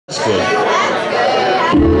good.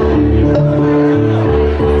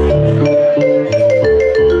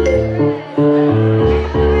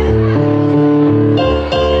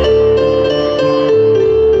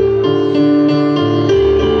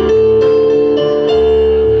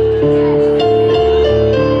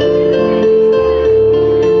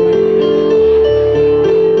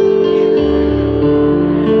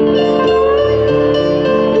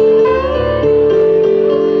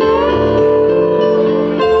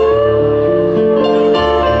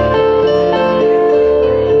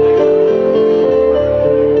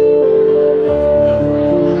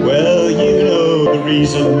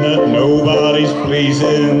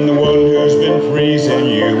 Pleasing, the one who's been freezing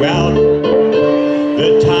you out.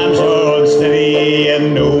 The times are unsteady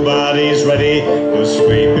and nobody's ready to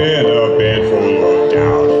sleep in a bed full of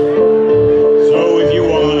doubt. So if you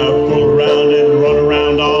wanna fool around and run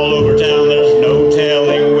around all over town, there's no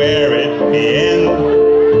telling where it'll end.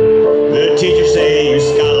 The teachers say you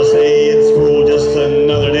gotta stay in school just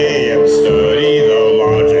another day and study the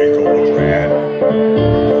logical dread.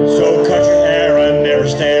 So cut your hair and never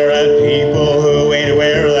stare at people who ain't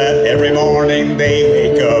aware that every morning they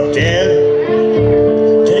wake up dead.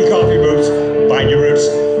 Take off your boots, find your roots,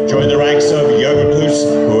 join the ranks of young recluse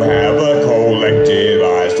who have a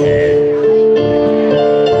collectivized head.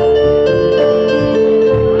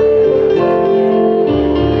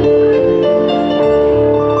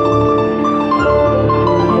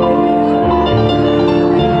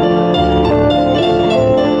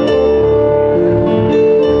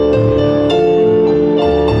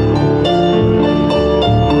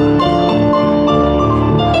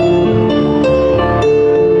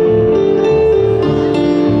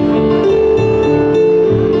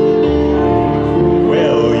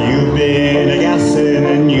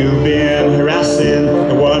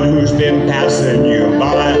 Passing you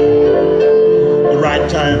by. The right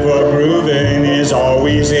time for grooving is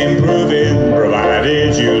always improving,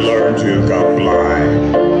 provided you learn to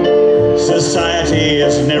comply. Society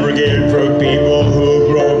is never geared for people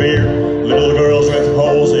who grow a beard, little girls with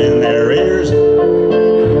holes in their ears.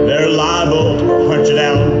 They're liable to hunt you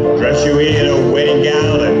down, dress you in a wedding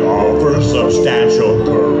gown, and offer substantial